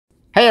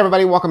Hey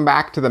everybody, welcome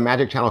back to the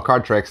Magic Channel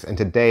Card Tricks, and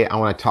today I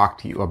want to talk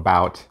to you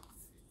about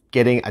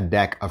getting a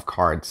deck of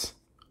cards.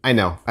 I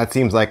know, that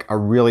seems like a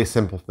really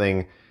simple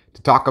thing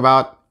to talk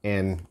about,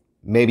 and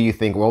maybe you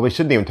think, well, we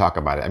shouldn't even talk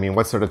about it. I mean,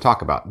 what's there to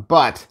talk about?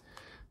 But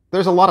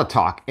there's a lot of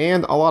talk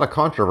and a lot of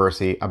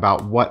controversy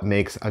about what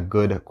makes a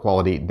good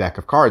quality deck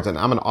of cards, and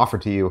I'm going to offer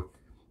to you,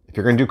 if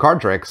you're going to do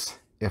card tricks,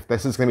 if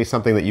this is going to be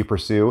something that you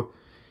pursue,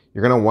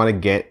 you're going to want to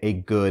get a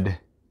good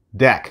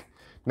deck.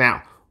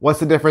 Now, what's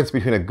the difference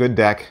between a good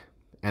deck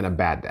and a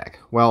bad deck?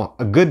 Well,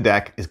 a good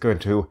deck is going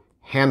to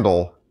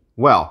handle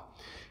well.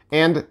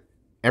 And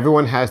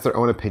everyone has their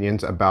own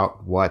opinions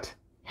about what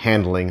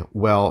handling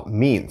well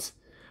means.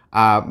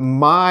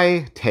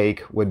 My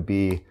take would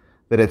be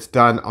that it's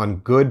done on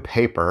good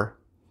paper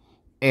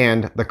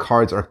and the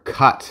cards are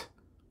cut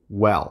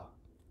well,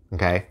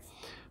 okay?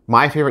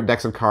 My favorite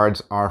decks of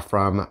cards are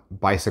from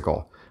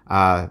Bicycle.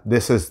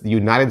 This is the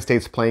United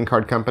States Playing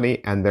Card Company,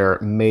 and they're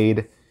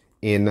made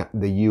in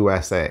the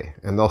USA.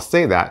 And they'll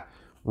say that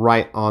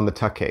right on the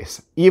tuck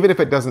case. Even if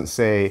it doesn't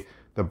say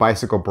the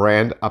Bicycle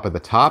brand up at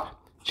the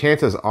top,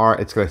 chances are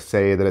it's going to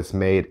say that it's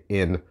made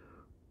in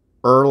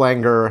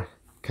Erlanger,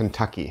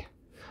 Kentucky,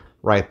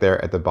 right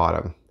there at the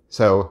bottom.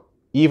 So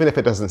even if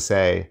it doesn't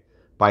say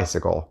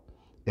Bicycle,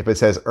 if it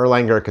says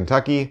Erlanger,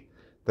 Kentucky,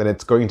 then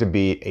it's going to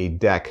be a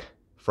deck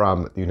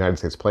from the United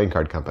States Playing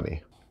Card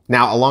Company.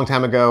 Now, a long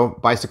time ago,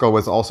 Bicycle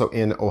was also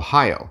in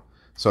Ohio.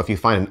 So if you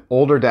find an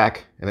older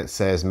deck and it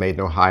says made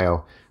in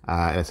Ohio,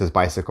 and it says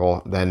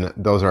Bicycle, then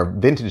those are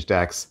vintage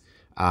decks,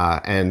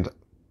 and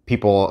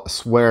people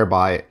swear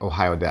by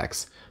Ohio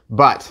decks.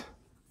 But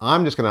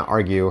I'm just going to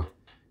argue,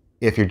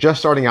 if you're just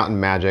starting out in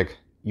Magic,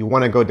 you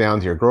want to go down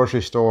to your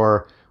grocery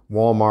store,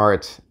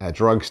 Walmart, a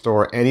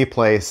drugstore, any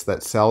place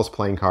that sells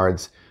playing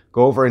cards,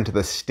 go over into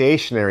the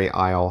stationery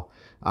aisle.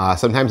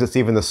 Sometimes it's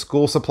even the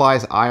school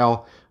supplies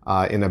aisle.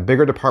 In a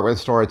bigger department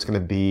store, it's going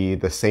to be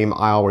the same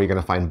aisle where you're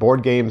going to find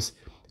board games,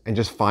 and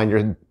just find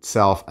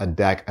yourself a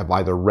deck of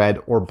either red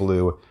or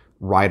blue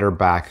rider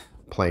back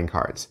playing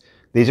cards.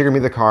 These are going to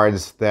be the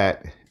cards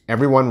that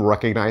everyone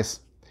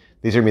recognizes.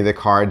 These are going to be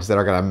the cards that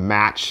are going to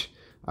match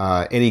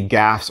any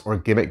gaffs or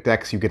gimmick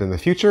decks you get in the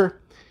future.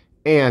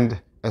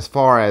 And as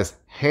far as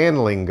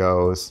handling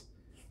goes,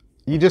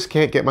 you just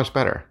can't get much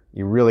better.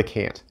 You really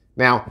can't.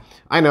 Now,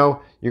 I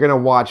know you're going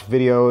to watch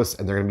videos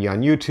and they're going to be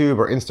on YouTube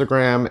or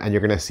Instagram, and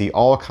you're going to see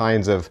all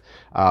kinds of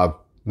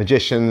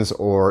magicians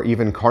or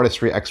even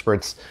cardistry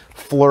experts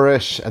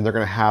flourish, and they're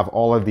going to have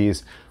all of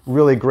these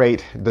really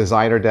great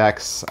designer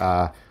decks.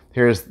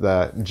 Here's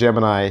the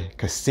Gemini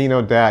Casino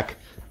deck.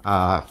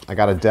 I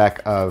got a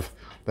deck of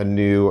the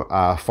new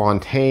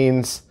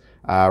Fontaines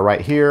right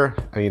here.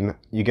 I mean,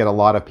 you get a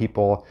lot of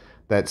people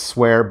that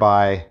swear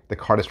by the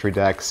cardistry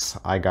decks.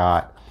 I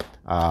got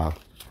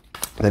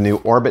the new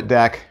Orbit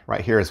deck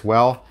right here as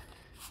well.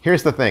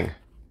 Here's the thing.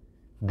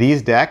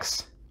 These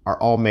decks are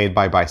all made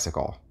by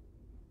Bicycle.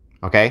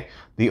 Okay?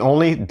 The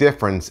only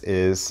difference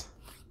is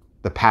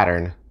the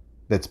pattern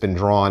that's been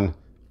drawn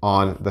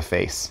on the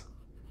face.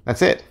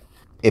 That's it.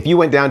 If you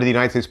went down to the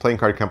United States Playing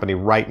Card Company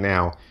right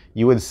now,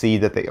 you would see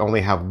that they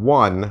only have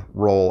one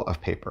roll of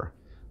paper.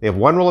 They have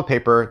one roll of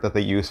paper that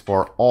they use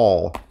for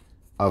all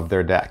of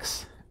their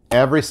decks.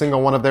 Every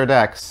single one of their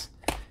decks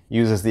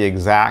uses the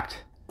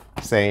exact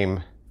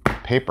same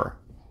paper.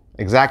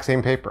 Exact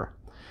same paper.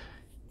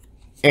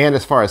 And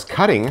as far as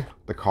cutting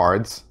the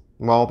cards,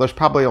 well, there's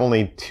probably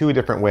only two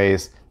different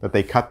ways that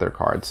they cut their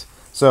cards.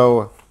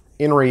 So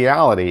in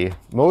reality,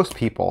 most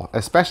people,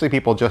 especially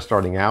people just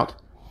starting out,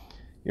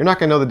 you're not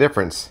going to know the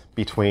difference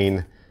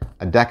between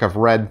a deck of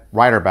red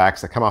rider backs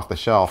that come off the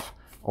shelf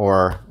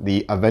or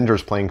the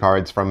Avengers playing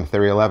cards from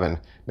Theory 11.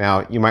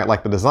 Now, you might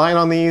like the design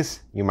on these,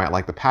 you might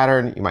like the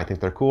pattern, you might think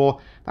they're cool.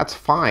 That's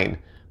fine.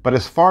 But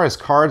as far as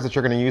cards that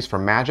you're going to use for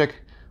Magic,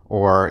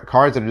 or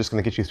cards that are just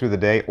going to get you through the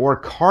day, or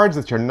cards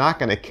that you're not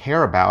going to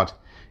care about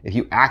if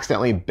you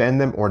accidentally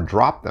bend them or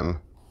drop them,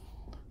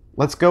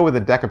 let's go with a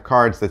deck of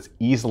cards that's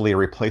easily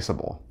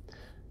replaceable.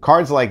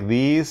 Cards like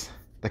these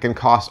that can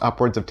cost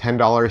upwards of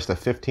 $10 to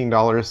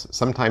 $15,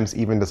 sometimes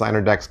even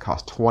designer decks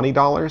cost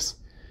 $20.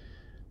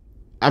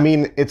 I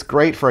mean, it's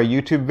great for a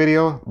YouTube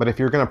video, but if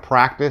you're going to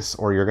practice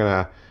or you're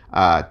going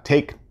to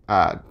take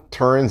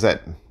turns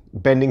at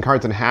bending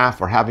cards in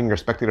half or having your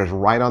spectators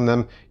write on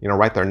them,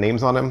 write their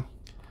names on them,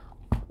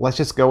 let's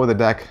just go with a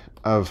deck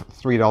of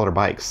 $3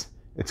 bikes.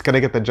 It's going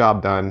to get the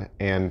job done,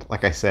 and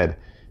like I said,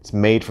 it's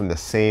made from the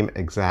same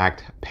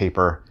exact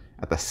paper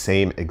at the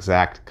same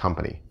exact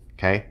company,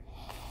 okay?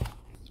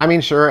 I mean,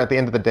 sure, at the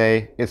end of the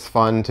day, it's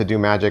fun to do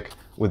Magic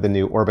with the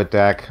new Orbit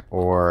deck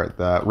or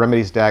the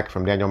Remedies deck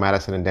from Daniel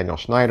Madison and Daniel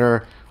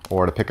Schneider,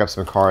 or to pick up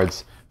some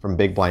cards from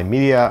Big Blind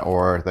Media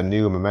or the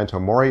new Memento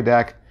Mori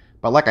deck.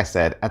 But like I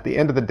said, at the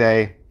end of the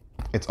day,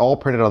 it's all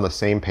printed on the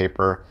same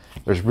paper.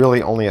 There's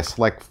really only a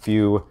select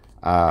few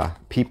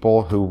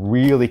people who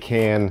really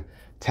can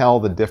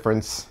tell the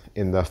difference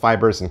in the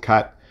fibers and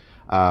cut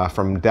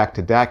from deck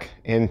to deck,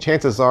 and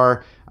chances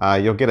are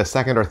you'll get a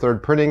second or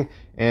third printing,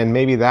 and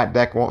maybe that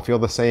deck won't feel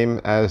the same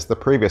as the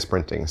previous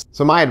printings.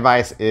 So my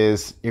advice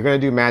is, you're going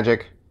to do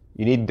Magic,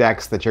 you need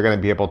decks that you're going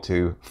to be able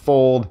to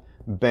fold,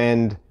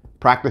 bend,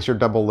 practice your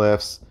double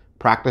lifts,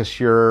 practice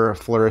your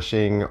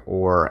flourishing,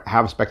 or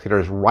have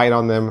spectators write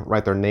on them,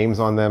 write their names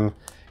on them.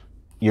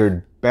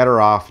 You're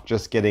better off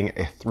just getting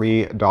a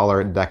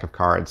 $3 deck of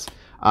cards.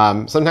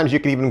 Sometimes you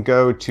can even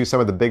go to some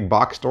of the big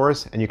box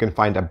stores and you can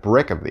find a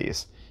brick of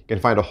these. You can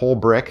find a whole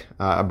brick.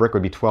 A brick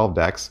would be 12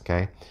 decks,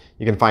 okay?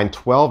 You can find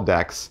 12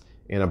 decks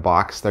in a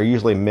box. They're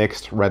usually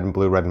mixed red and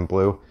blue, red and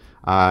blue.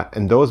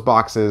 And those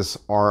boxes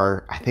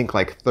are, I think,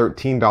 like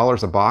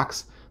 $13 a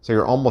box. So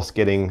you're almost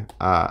getting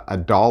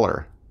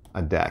 $1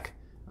 a deck.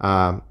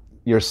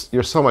 You're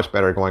so much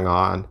better going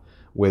on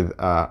with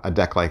a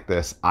deck like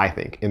this, I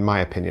think, in my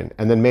opinion.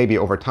 And then maybe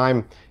over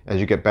time, as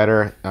you get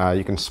better,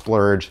 you can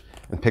splurge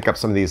and pick up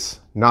some of these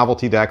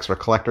novelty decks or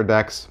collector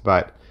decks.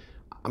 But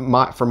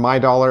for my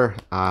dollar,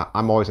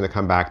 I'm always going to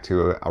come back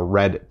to a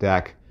red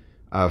deck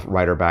of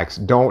Rider backs.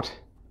 Don't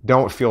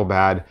feel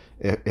bad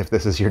if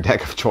this is your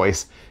deck of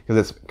choice,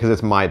 because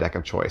it's my deck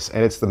of choice,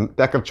 and it's the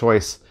deck of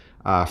choice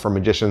for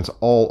magicians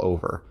all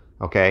over.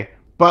 Okay.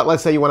 But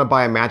let's say you want to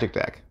buy a Magic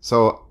deck.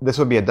 So this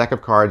would be a deck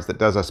of cards that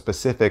does a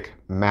specific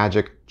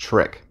Magic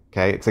trick.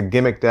 Okay, it's a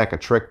gimmick deck, a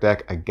trick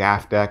deck, a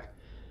gaff deck.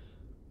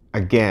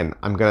 Again,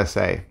 I'm going to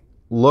say,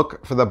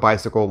 look for the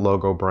Bicycle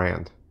logo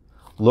brand.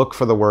 Look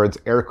for the words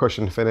air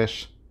cushion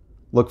finish.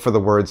 Look for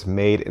the words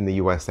made in the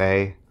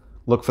USA.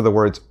 Look for the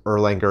words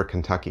Erlanger,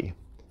 Kentucky.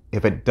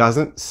 If it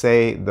doesn't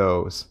say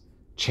those,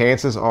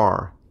 chances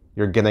are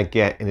you're going to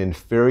get an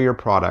inferior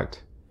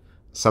product,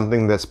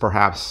 something that's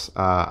perhaps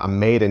a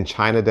made in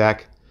China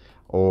deck,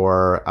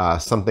 or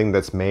something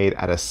that's made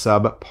at a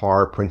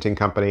subpar printing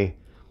company.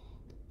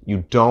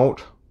 You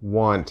don't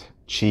want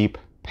cheap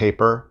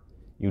paper.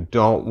 You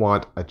don't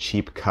want a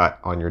cheap cut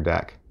on your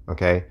deck,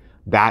 okay?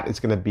 That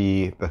is going to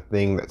be the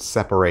thing that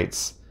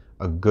separates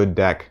a good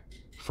deck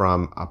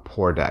from a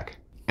poor deck.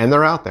 And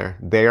they're out there.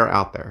 They are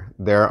out there.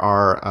 There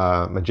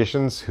are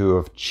magicians who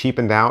have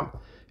cheapened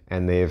out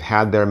and they've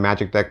had their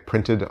Magic deck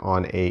printed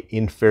on a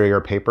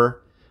inferior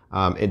paper.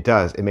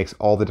 It makes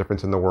all the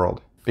difference in the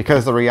world.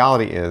 Because the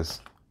reality is,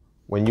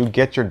 when you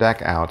get your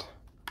deck out,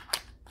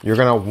 you're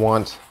going to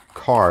want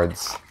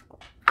cards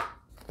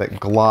that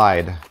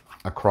glide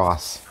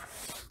across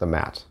the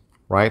mat,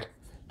 right?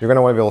 You're going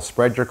to want to be able to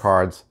spread your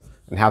cards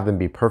and have them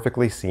be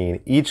perfectly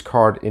seen, each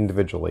card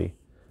individually,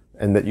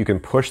 and that you can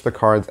push the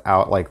cards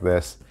out like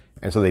this,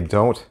 and so they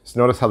don't,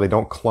 notice how they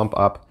don't clump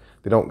up,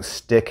 they don't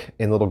stick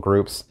in little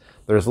groups.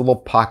 There's little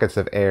pockets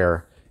of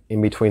air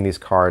in between these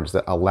cards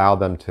that allow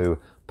them to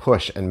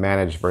push and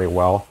manage very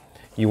well.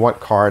 You want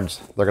cards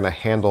that are going to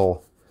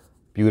handle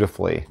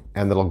beautifully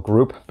and that'll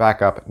group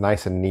back up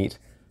nice and neat,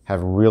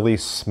 have really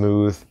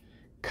smooth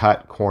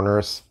cut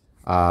corners,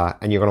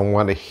 and you're going to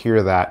want to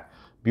hear that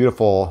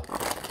beautiful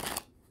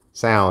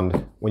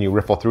sound when you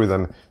riffle through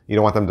them. You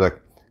don't want them to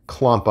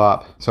clump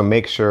up, so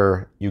make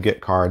sure you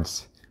get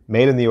cards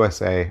made in the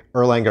USA,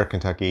 Erlanger,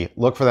 Kentucky.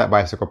 Look for that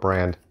Bicycle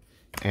brand,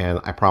 and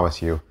I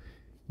promise you,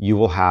 you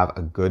will have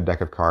a good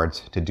deck of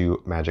cards to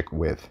do Magic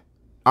with.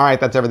 All right,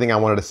 that's everything I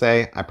wanted to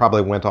say. I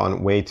probably went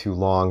on way too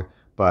long,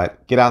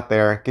 but get out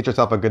there, get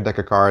yourself a good deck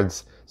of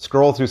cards,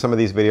 scroll through some of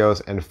these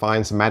videos and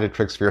find some magic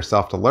tricks for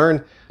yourself to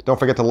learn. Don't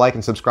forget to like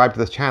and subscribe to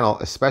this channel,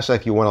 especially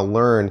if you want to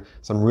learn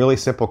some really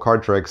simple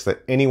card tricks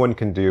that anyone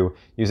can do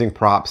using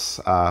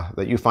props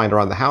that you find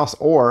around the house,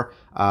 or,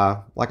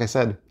 like I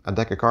said, a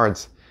deck of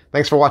cards.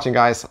 Thanks for watching,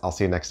 guys. I'll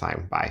see you next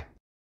time. Bye.